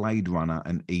against Blade Runner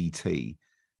and E.T.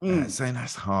 Saying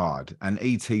that's hard, and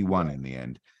E.T. won in the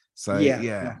end. So Yeah,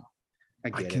 yeah, I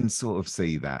I get can it. sort of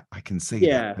see that. I can see that,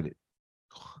 Yeah. but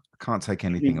I can't take I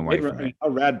anything mean, away from it. how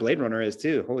rad Blade Runner is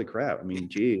too. Holy crap. I mean,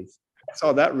 geez. I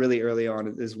saw that really early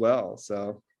on as well.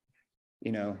 So,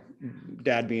 you know,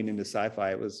 dad being into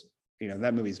sci-fi, it was,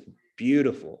 that movie's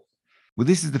beautiful. Well,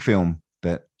 this is the film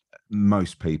that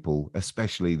most people,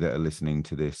 especially that are listening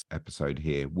to this episode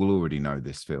here, will already know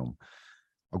this film.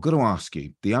 I've got to ask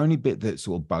you, the only bit that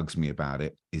sort of bugs me about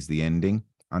it is the ending.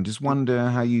 I just wonder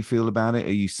how you feel about it.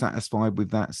 Are you satisfied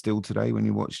with that still today when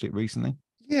you watched it recently?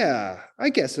 Yeah, I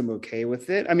guess I'm okay with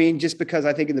it. I mean, just because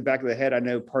I think in the back of the head, I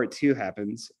know part two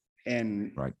happens.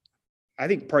 And Right. I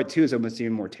think part two is almost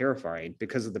even more terrifying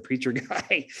because of the preacher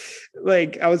guy.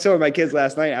 Like I was telling my kids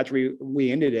last night after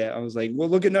we ended it, I was like, well,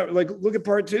 look at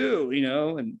part two,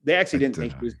 and they actually didn't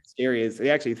think he was scary. They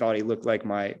actually thought he looked like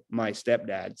my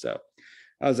stepdad. So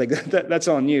I was like, that's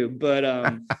on you. But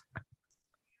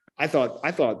I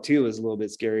thought two was a little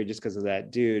bit scary just because of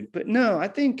that dude. But no, I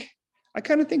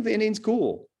kind of think the ending's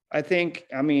cool. I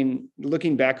mean,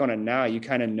 looking back on it now, you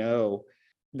kind of know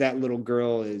that little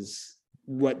girl is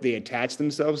what they attach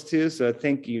themselves to. So I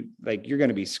think you're going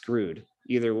to be screwed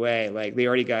either way. Like they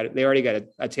already got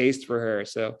a taste for her.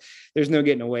 So there's no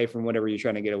getting away from whatever you're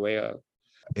trying to get away of.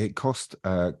 It cost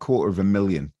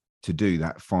 $250,000 to do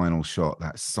that final shot,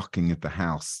 that sucking of the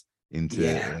house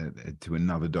into to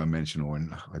another dimensional,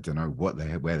 and I don't know where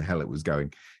the hell it was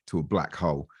going, to a black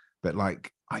hole. But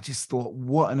like, I just thought,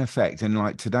 what an effect. And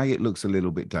like today, it looks a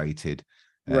little bit dated.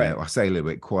 Right. I say a little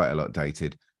bit, quite a lot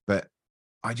dated. But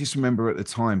I just remember at the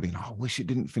time being, I wish it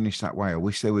didn't finish that way. I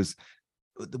wish there was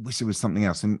something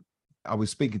else. And I was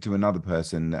speaking to another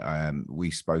person.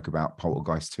 We spoke about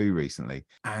Poltergeist 2 recently,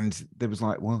 and there was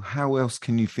like, well, how else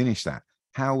can you finish that?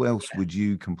 How else would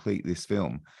you complete this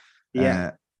film?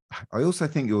 Yeah. I also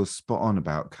think you're spot on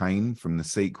about Kane from the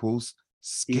sequels.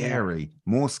 Scary,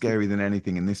 more scary than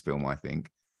anything in this film, I think.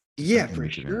 Just Yeah, that for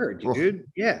image of him. sure, Oh, dude.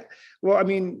 Yeah. Well, I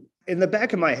mean, in the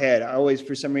back of my head, I always,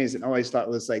 for some reason, always thought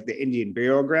it was like the Indian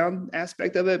burial ground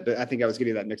aspect of it, but I think I was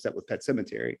getting that mixed up with Pet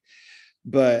Cemetery.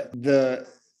 But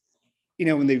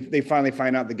when they finally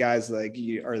find out the guys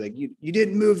you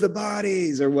didn't move the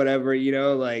bodies or whatever,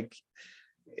 like,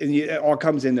 and it all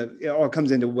comes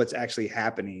into what's actually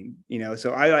happening,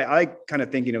 So I kind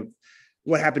of thinking of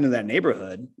what happened to that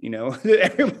neighborhood, did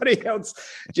everybody else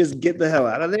just get the hell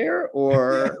out of there?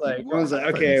 Or like, everyone's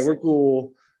like, okay, we're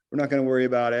cool. We're not going to worry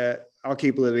about it. I'll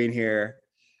keep living here,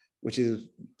 which is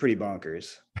pretty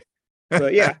bonkers.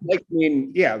 But yeah,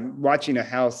 watching a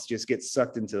house just get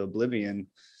sucked into oblivion.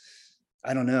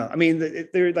 I don't know. I mean,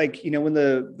 they're like, when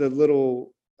the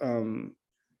little,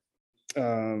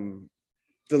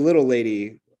 the little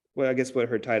lady, well, I guess what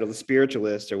her title, the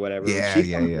spiritualist or whatever, when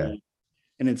she comes in,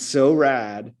 and it's so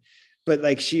rad. But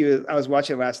like I was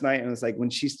watching it last night, and it was like when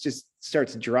she just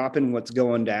starts dropping what's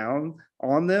going down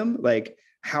on them, like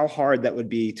how hard that would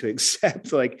be to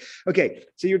accept. Like, okay,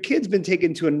 so your kid's been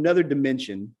taken to another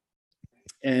dimension,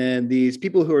 and these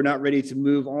people who are not ready to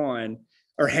move on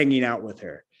are hanging out with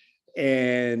her.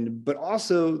 But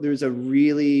also there's a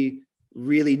really,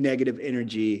 really negative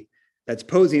energy that's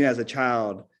posing as a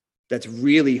child that's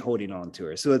really holding on to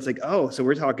her. So it's like, oh, so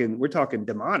we're talking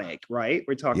demonic, right?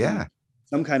 We're talking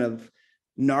some kind of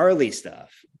gnarly stuff.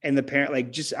 And the parent,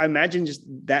 like, I imagine just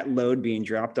that load being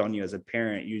dropped on you as a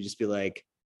parent. You just be like,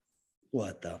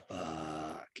 what the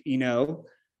fuck,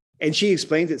 And she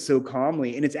explains it so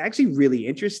calmly, and it's actually really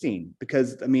interesting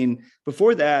because, I mean,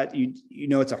 before that,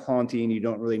 it's a haunting, you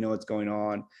don't really know what's going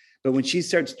on. But when she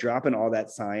starts dropping all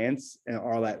that science and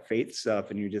all that faith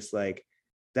stuff, and you're just like,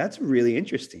 that's really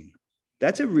interesting.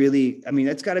 That's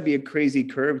that's got to be a crazy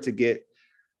curve to get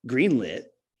greenlit,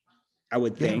 I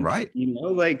would think. Yeah, right.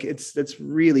 That's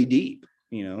really deep,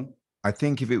 I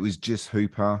think if it was just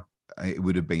Hooper, it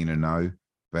would have been a no.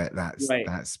 But that's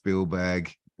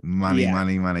Spielberg. Money.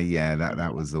 Yeah,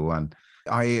 that was the one.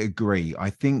 I agree. I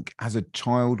think as a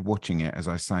child watching it, as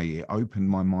I say, it opened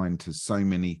my mind to so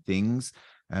many things.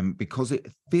 Because it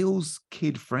feels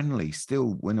kid friendly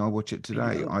still when I watch it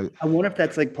today. I wonder if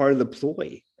that's like part of the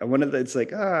ploy. I wonder if it's like,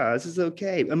 this is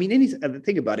okay. I mean,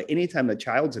 think about it. Anytime a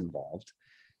child's involved,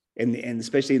 and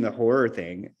especially in the horror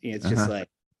thing, it's just like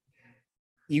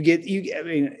you get. I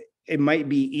mean, it might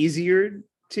be easier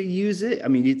to use it. I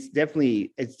mean, it's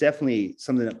definitely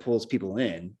something that pulls people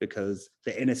in because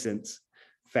the innocence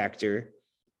factor.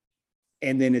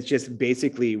 and then it's just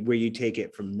basically where you take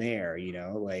it from there,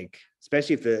 like,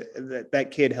 especially if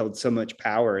that kid held so much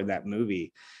power in that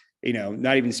movie,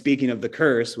 not even speaking of the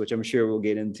curse, which I'm sure we'll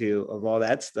get into, of all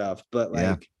that stuff, but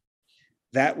Yeah. like,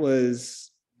 that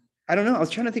was, I don't know, I was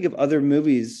trying to think of other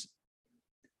movies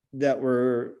that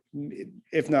were,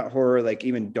 if not horror, like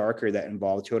even darker, that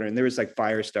involved children. There was like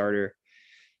Firestarter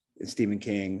and Stephen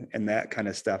King and that kind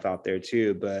of stuff out there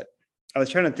too. But I was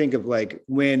trying to think of like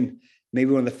when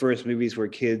maybe one of the first movies where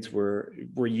kids were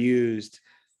used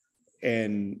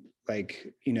and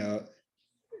like,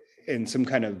 in some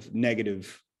kind of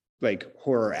negative, like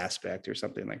horror aspect or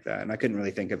something like that. And I couldn't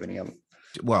really think of any of them.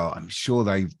 Well, I'm sure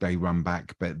they run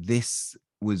back, but this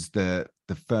was the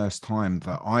first time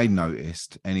that I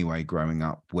noticed anyway growing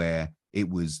up where it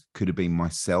could have been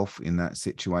myself in that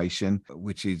situation,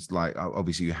 which is like,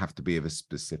 obviously you have to be of a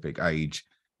specific age,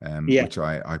 which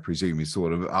I presume is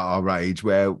sort of our age,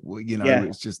 where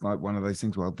it's just like one of those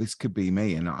things. Well, this could be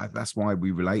me, and that's why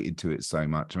we related to it so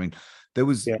much. I mean, there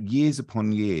was years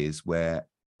upon years where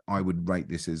I would rate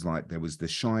this as like, there was The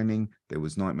Shining, there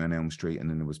was Nightmare on Elm Street, and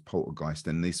then there was Poltergeist,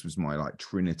 and this was my like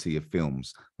trinity of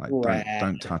films. Like,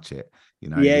 don't touch it.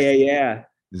 Yeah.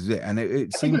 This is it. And it I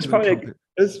think seemed it was probably like,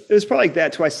 it was probably like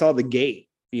that till I saw The Gate.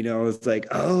 It's like,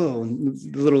 oh,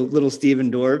 little Steven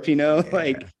Dorff,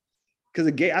 like, because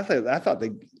The Gate, I thought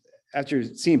after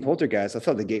seeing Poltergeist, I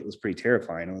thought The Gate was pretty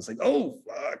terrifying. I was like, oh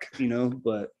fuck,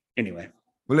 but anyway.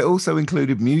 Well, it also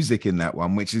included music in that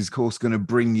one, which is, of course, going to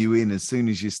bring you in as soon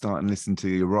as you start and listen to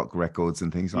your rock records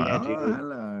and things like,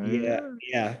 hello.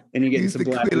 Yeah. And you're getting some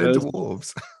Black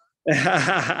Dwarves.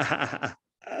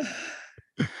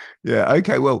 Yeah.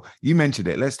 Okay. Well, you mentioned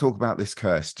it. Let's talk about this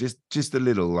curse. Just a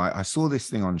little. Like, I saw this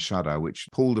thing on Shudder, which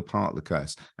pulled apart the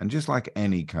curse, and just like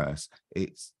any curse,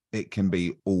 it can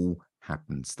be all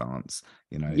happenstance.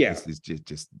 This is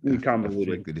just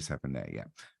convoluted that has happened there. Yeah,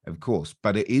 of course.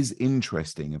 But it is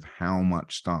interesting of how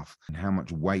much stuff and how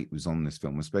much weight was on this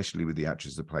film, especially with the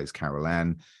actress that plays Carol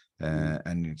Ann,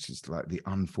 and it's just like the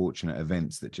unfortunate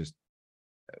events that just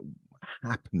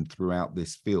happened throughout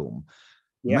this film.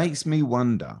 Makes me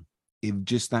wonder if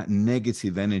just that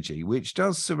negative energy, which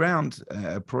does surround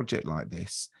a project like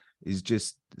this, is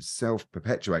just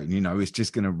self-perpetuating. It's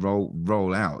just going to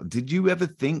roll out. Did you ever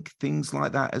think things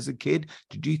like that as a kid?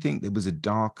 Did you think there was a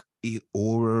dark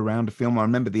aura around a film? I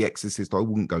remember The Exorcist. I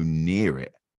wouldn't go near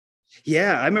it.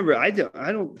 Yeah, I remember. I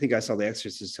don't think I saw The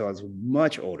Exorcist until I was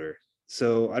much older.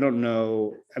 So I don't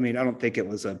know. I mean, I don't think it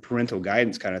was a parental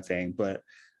guidance kind of thing, but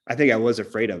I think I was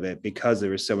afraid of it because there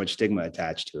was so much stigma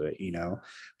attached to it,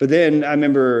 But then I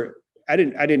remember I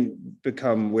didn't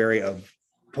become wary of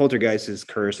Poltergeist's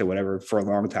curse or whatever for a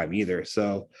long time either.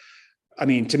 So, I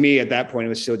mean, to me at that point, it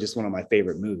was still just one of my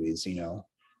favorite movies,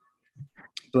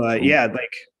 But yeah,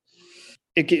 like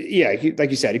like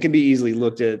you said, it can be easily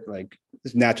looked at like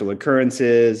as natural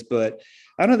occurrences, but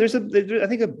I don't know. I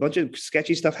think a bunch of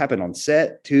sketchy stuff happened on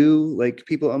set too. Like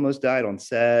people almost died on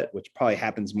set, which probably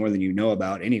happens more than you know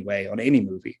about anyway on any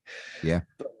movie. Yeah.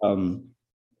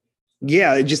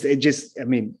 Yeah, it just, I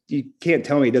mean, you can't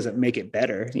tell me it doesn't make it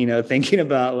better, thinking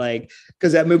about like,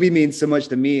 because that movie means so much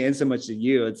to me and so much to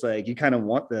you. It's like, you kind of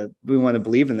we want to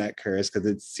believe in that curse because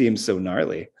it seems so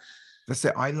gnarly. That's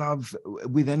it. I love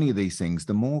with any of these things,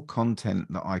 the more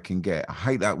content that I can get. I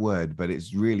hate that word, but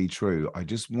it's really true. I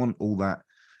just want all that.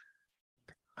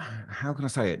 How can I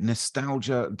say it?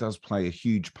 Nostalgia does play a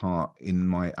huge part in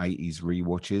my 80s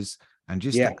rewatches, and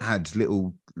just to add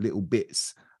little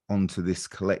bits onto this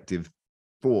collective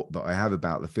thought that I have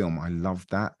about the film. I love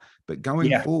that. But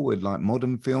going forward, like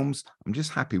modern films, I'm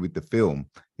just happy with the film.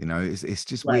 It's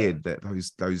just weird that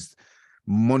those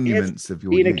monuments of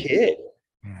your being youth. A kid.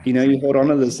 You hold on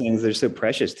to those things. They're so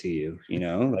precious to you,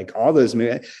 like all those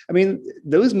movies. I mean,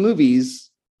 those movies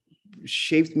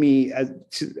shaped me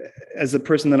as the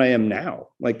person that I am now,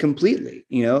 like completely,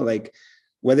 like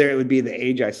whether it would be the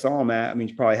age I saw them at. I mean,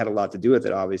 you probably had a lot to do with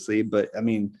it, obviously, but I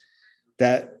mean,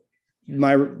 that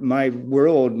my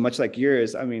world, much like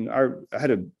yours, I mean, I had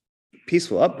a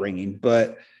peaceful upbringing,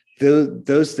 but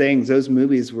those things, those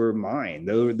movies were mine.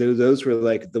 Those were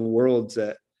like the worlds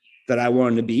that I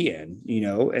wanted to be in,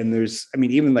 and there's, I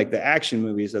mean, even like the action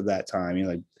movies of that time,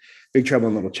 like Big Trouble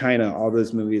in Little China, all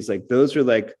those movies, like those are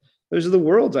the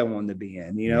worlds I wanted to be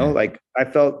in, like I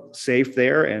felt safe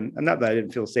there. And not that I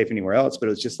didn't feel safe anywhere else, but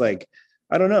it was just like,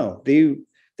 I don't know.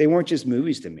 They weren't just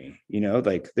movies to me,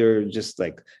 like they're just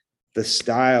like the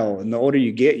style. And the older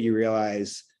you get, you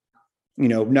realize,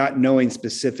 not knowing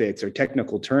specifics or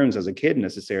technical terms as a kid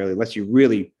necessarily, unless you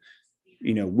really,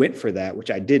 went for that,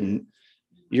 which I didn't,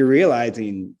 you're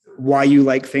realizing why you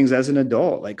like things as an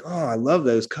adult. Like, oh, I love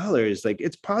those colors. Like,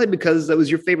 it's probably because that was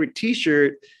your favorite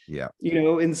t-shirt, Yeah.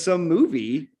 in some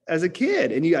movie as a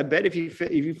kid. And I bet if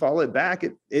you follow it back,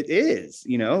 it is,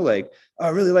 like, oh, I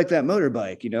really like that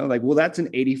motorbike, like, well, that's an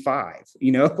 85,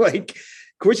 like,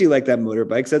 of course you like that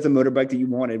motorbike. 'Cause that's a motorbike that you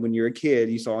wanted when you're a kid,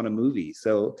 you saw in a movie.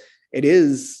 So it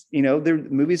is, their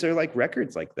movies are like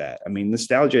records like that. I mean,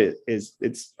 nostalgia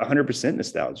it's 100%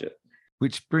 nostalgia.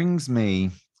 Which brings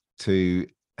me to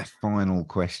a final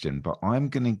question, but I'm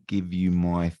going to give you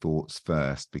my thoughts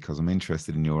first because I'm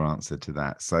interested in your answer to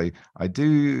that. So I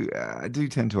do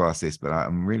tend to ask this, but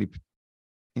I'm really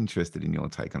interested in your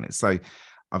take on it. So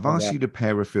I've asked you to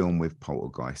pair a film with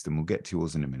Poltergeist, and we'll get to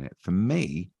yours in a minute. For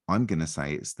me, I'm going to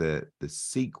say it's the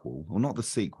sequel, or not the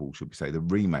sequel, should we say, the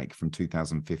remake from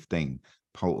 2015,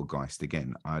 Poltergeist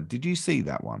again. Did you see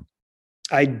that one?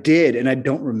 I did, and I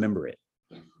don't remember it.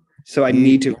 So I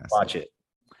need to watch it.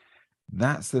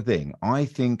 That's the thing. I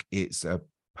think it's a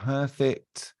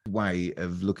perfect way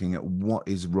of looking at what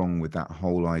is wrong with that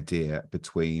whole idea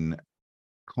between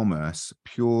commerce,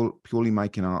 purely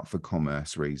making art for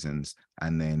commerce reasons,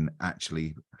 and then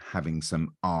actually having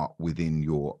some art within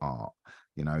your art.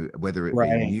 Whether it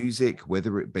be music,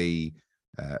 whether it be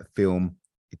film,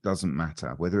 it doesn't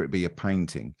matter. Whether it be a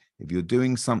painting, if you're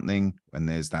doing something and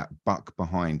there's that buck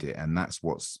behind it, and that's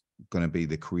what's going to be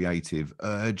the creative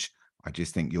urge, I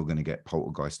just think you're going to get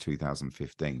Poltergeist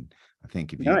 2015. I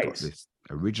think if you've got this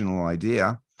original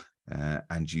idea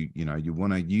and you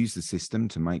want to use the system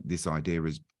to make this idea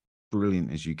as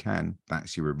brilliant as you can,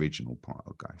 that's your original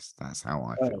Poltergeist. That's how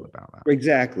I feel about that.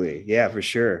 Exactly. Yeah, for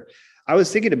sure. I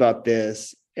was thinking about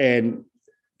this, and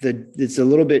it's a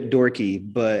little bit dorky,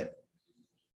 but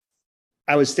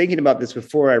I was thinking about this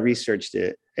before I researched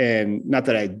it, and not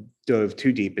that I dove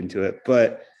too deep into it,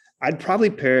 but I'd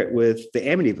probably pair it with the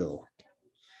Amityville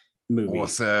movie.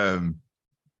 Awesome.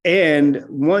 And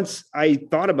once I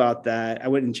thought about that, I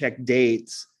went and checked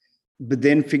dates, but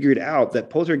then figured out that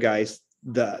Poltergeist,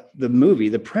 the movie,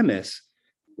 the premise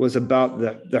was about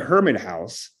the Herman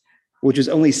house, which is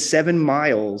only 7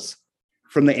 miles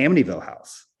from the Amityville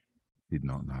house. Did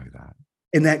not know that.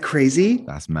 Isn't that crazy?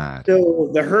 That's mad. So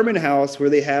the Herman house, where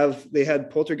they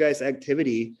had poltergeist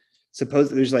activity,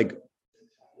 supposedly there's like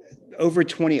over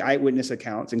 20 eyewitness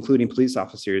accounts, including police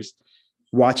officers,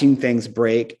 watching things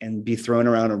break and be thrown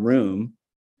around a room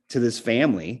to this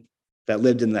family that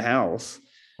lived in the house.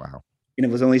 Wow. And it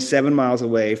was only 7 miles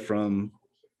away from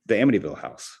the Amityville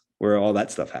house where all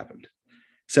that stuff happened.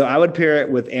 So I would pair it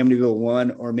with Amityville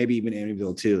 1 or maybe even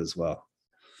Amityville 2 as well.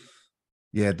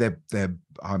 Yeah, they're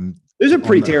Those are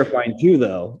pretty terrifying too,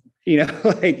 though.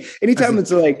 Like anytime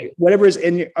it's like whatever is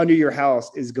under your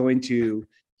house is going to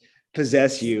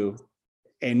possess you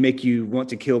and make you want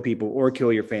to kill people or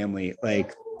kill your family,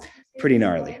 like pretty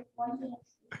gnarly.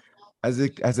 As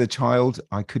a child,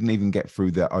 I couldn't even get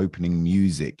through the opening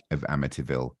music of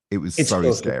Amityville. It's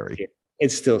so scary.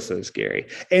 It's still so scary.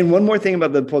 And one more thing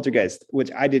about the Poltergeist, which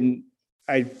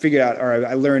I figured out, or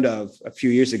I learned of a few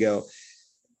years ago,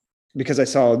 because I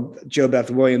saw Joe Beth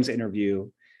Williams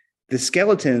interview. The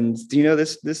skeletons, do you know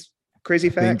this crazy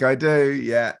fact? I think I do,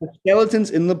 yeah. The skeletons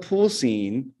in the pool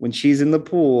scene, when she's in the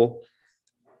pool,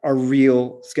 are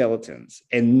real skeletons.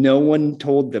 And no one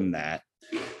told them that.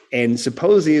 And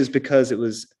supposedly is because it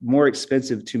was more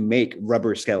expensive to make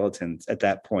rubber skeletons at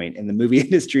that point in the movie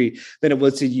industry than it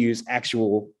was to use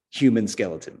actual human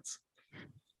skeletons,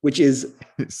 which is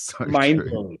so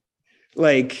mind-blowing.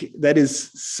 Like, that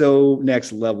is so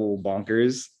next level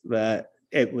bonkers that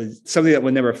it was something that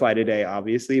would never fly today,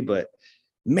 obviously, but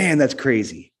man, that's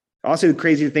crazy. Also, the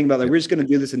crazy thing about, like, we're just going to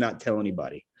do this and not tell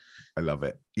anybody. I love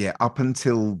it. Yeah, up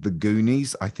until the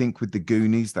Goonies, I think with the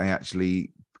Goonies, they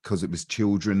actually, because it was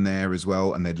children there as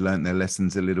well, and they'd learned their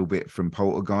lessons a little bit from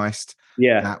Poltergeist.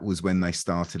 Yeah, that was when they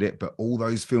started it. But all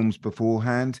those films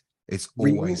beforehand, it's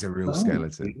always a real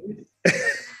skeleton.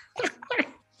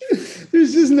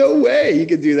 There's just no way you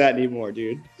could do that anymore,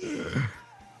 dude.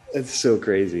 That's so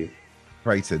crazy.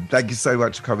 Creighton, thank you so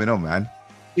much for coming on, man.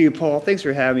 Dude, Paul, thanks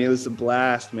for having me. It was a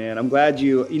blast, man. I'm glad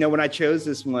when I chose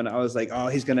this one, I was like, oh,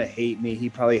 he's going to hate me. He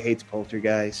probably hates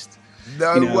Poltergeist.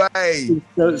 No way.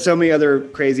 So many other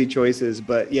crazy choices.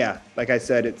 But yeah, like I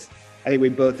said, I think we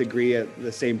both agree at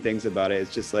the same things about it.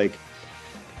 It's just like,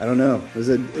 I don't know. It was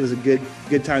a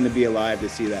good time to be alive to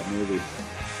see that movie.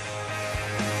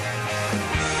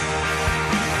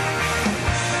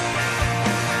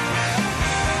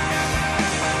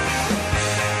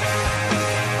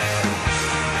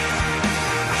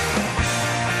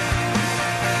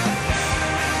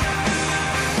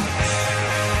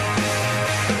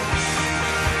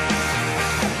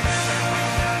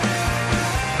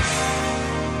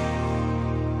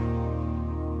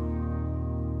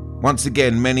 Once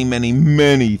again,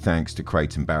 many thanks to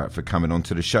Creighton Barrett for coming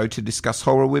onto the show to discuss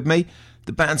horror with me.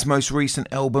 The band's most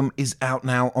recent album is out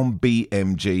now on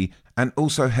BMG, and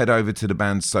also head over to the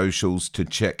band's socials to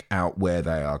check out where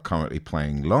they are currently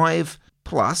playing live.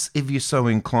 Plus, if you're so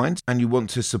inclined and you want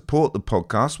to support the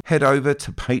podcast, head over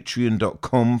to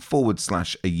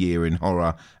patreon.com/A Year in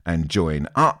Horror and join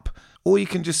up. Or you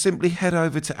can just simply head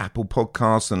over to Apple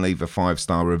Podcasts and leave a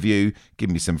 5-star review,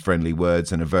 give me some friendly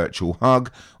words and a virtual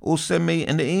hug, or send me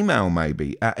an email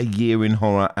maybe at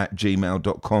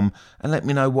ayearinhorror@gmail.com and let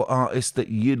me know what artists that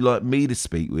you'd like me to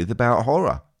speak with about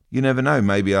horror. You never know,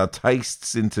 maybe our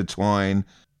tastes intertwine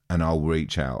and I'll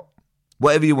reach out.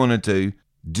 Whatever you want to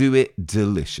do it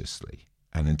deliciously.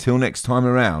 And until next time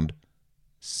around,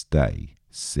 stay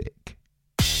sick.